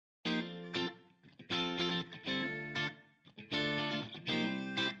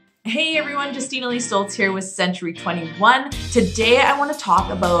Hey everyone, Justina Stoltz here with Century 21. Today I want to talk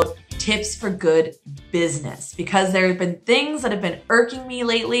about tips for good business because there have been things that have been irking me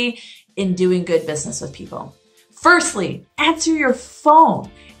lately in doing good business with people. Firstly, answer your phone.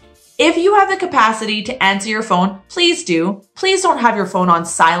 If you have the capacity to answer your phone, please do. Please don't have your phone on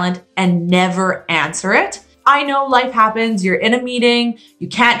silent and never answer it. I know life happens, you're in a meeting, you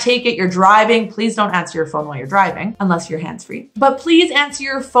can't take it, you're driving. Please don't answer your phone while you're driving, unless you're hands-free. But please answer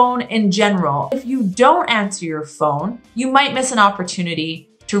your phone in general. If you don't answer your phone, you might miss an opportunity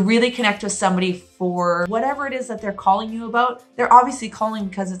to really connect with somebody for whatever it is that they're calling you about. They're obviously calling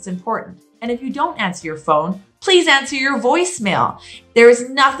because it's important. And if you don't answer your phone, please answer your voicemail. There is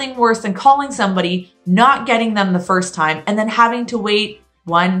nothing worse than calling somebody, not getting them the first time, and then having to wait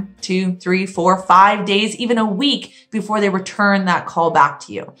 1, 2, 3, 4, 5 days, even a week before they return that call back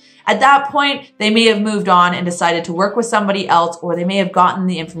to you. At that point, they may have moved on and decided to work with somebody else, or they may have gotten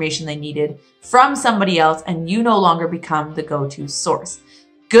the information they needed from somebody else, and you no longer become the go-to source.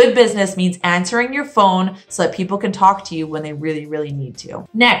 Good business means answering your phone so that people can talk to you when they really, really need to.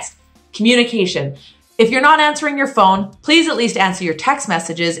 Next, communication. If you're not answering your phone, please at least answer your text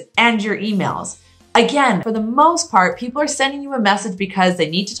messages and your emails. Again, for the most part, people are sending you a message because they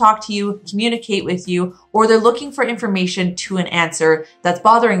need to talk to you, communicate with you, or they're looking for information to an answer that's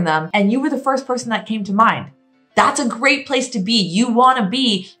bothering them, and you were the first person that came to mind. That's a great place to be. You want to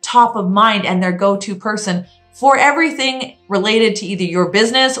be top of mind and their go-to person for everything related to either your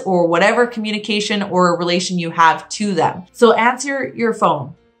business or whatever communication or relation you have to them. So answer your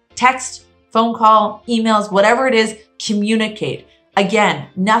phone, text, phone call, emails, whatever it is, communicate. Again,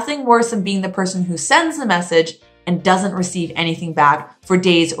 nothing worse than being the person who sends the message and doesn't receive anything back for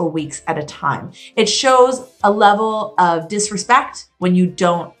days or weeks at a time. It shows a level of disrespect when you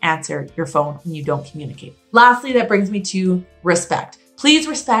don't answer your phone and you don't communicate. Lastly, that brings me to respect. Please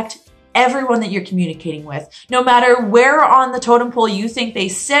respect everyone that you're communicating with, no matter where on the totem pole you think they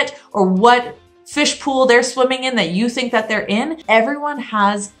sit or what fish pool they're swimming in that you think that they're in. Everyone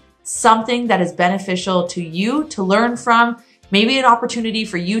has something that is beneficial to you to learn from. Maybe an opportunity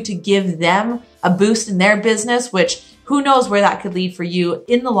for you to give them a boost in their business, which who knows where that could lead for you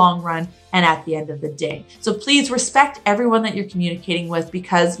in the long run and at the end of the day. So please respect everyone that you're communicating with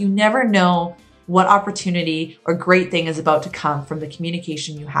because you never know what opportunity or great thing is about to come from the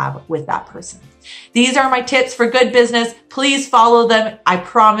communication you have with that person. These are my tips for good business. Please follow them. I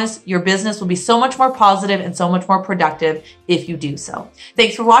promise your business will be so much more positive and so much more productive if you do so.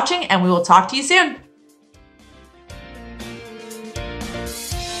 Thanks for watching, and we will talk to you soon.